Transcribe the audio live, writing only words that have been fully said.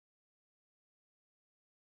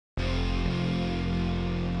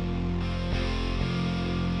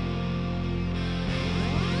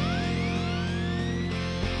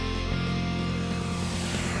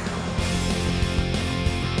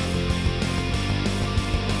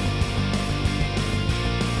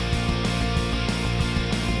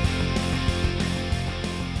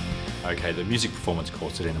okay, the music performance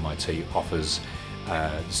course at NMIT offers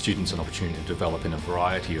students an opportunity to develop in a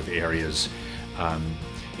variety of areas,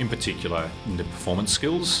 in particular in the performance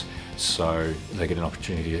skills. So they get an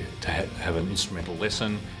opportunity to have an instrumental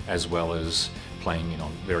lesson as well as playing in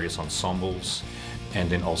on various ensembles, and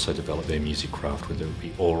then also develop their music craft, whether it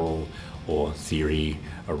be oral or theory,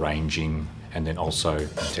 arranging, and then also in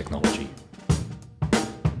technology.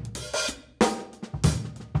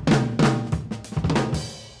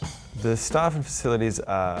 The staff and facilities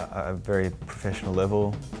are a very professional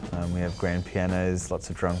level. We have grand pianos, lots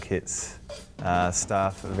of drum kits.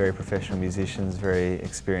 Staff are very professional musicians, very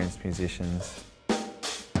experienced musicians.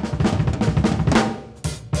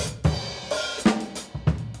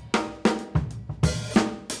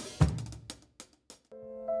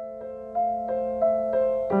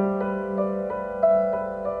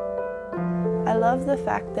 I love the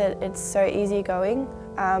fact that it's so easygoing.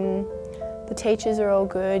 The teachers are all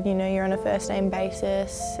good, you know, you're on a first name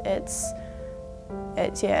basis. It's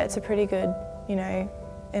a pretty good, you know,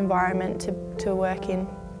 environment to work in.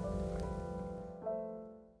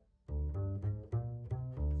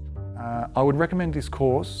 I would recommend this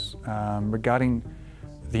course regarding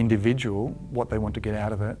the individual, what they want to get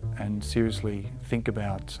out of it, and seriously think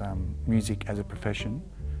about music as a profession,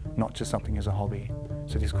 not just something as a hobby.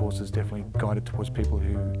 So this course is definitely guided towards people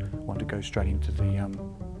who want to go straight into the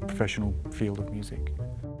professional field of music.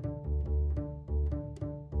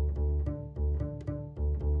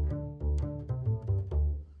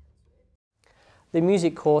 The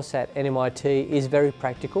music course at NMIT is very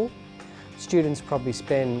practical. Students probably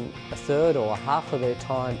spend a third or half of their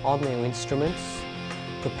time on their instruments,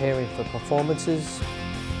 preparing for performances,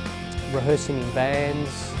 rehearsing in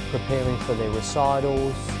bands, preparing for their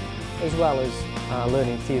recitals, as well as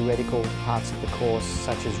learning theoretical parts of the course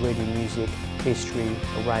such as reading music, history,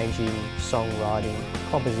 arranging, songwriting,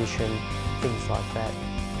 composition, things like that.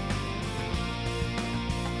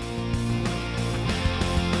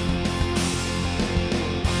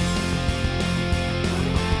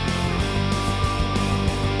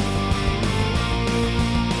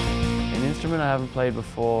 An instrument I haven't played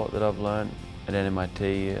before that I've learned at NMIT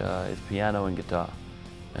is piano and guitar.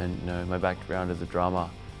 And you know, my background as a drummer,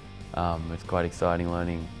 it's quite exciting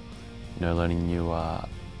learning,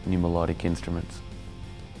 new melodic instruments.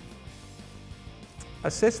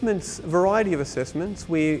 Assessments, a variety of assessments.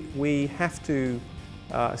 We have to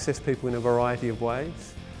assess people in a variety of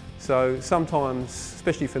ways. So sometimes,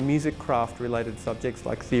 especially for music craft related subjects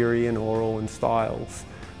like theory and oral and styles,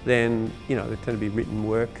 then they tend to be written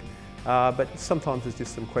work. But sometimes there's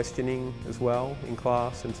just some questioning as well in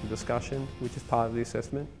class and some discussion, which is part of the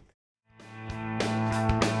assessment.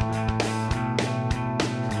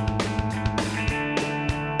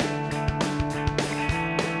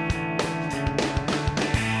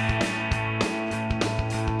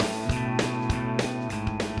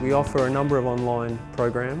 We offer a number of online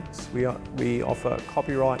programs. We offer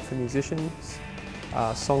copyright for musicians,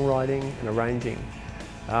 songwriting and arranging.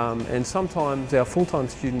 And sometimes our full-time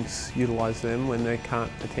students utilise them when they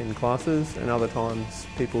can't attend classes, and other times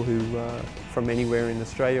people who from anywhere in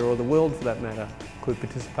Australia or the world for that matter could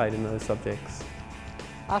participate in those subjects.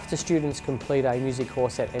 After students complete a music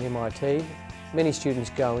course at NMIT, many students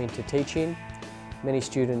go into teaching. Many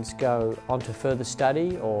students go on to further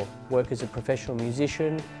study or work as a professional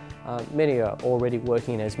musician. Many are already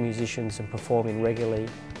working as musicians and performing regularly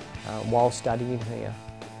while studying here.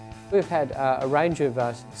 We've had a range of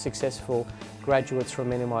successful graduates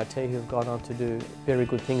from NMIT who have gone on to do very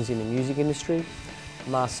good things in the music industry.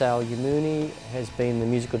 Marcel Yamuni has been the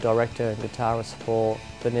musical director and guitarist for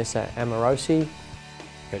Vanessa Amorosi.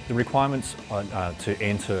 Okay, the requirements to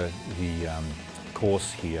enter the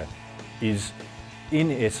course here is,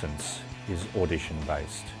 in essence, is audition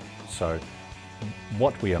based. So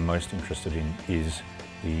what we are most interested in is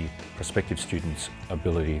the prospective student's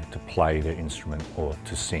ability to play their instrument or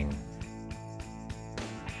to sing.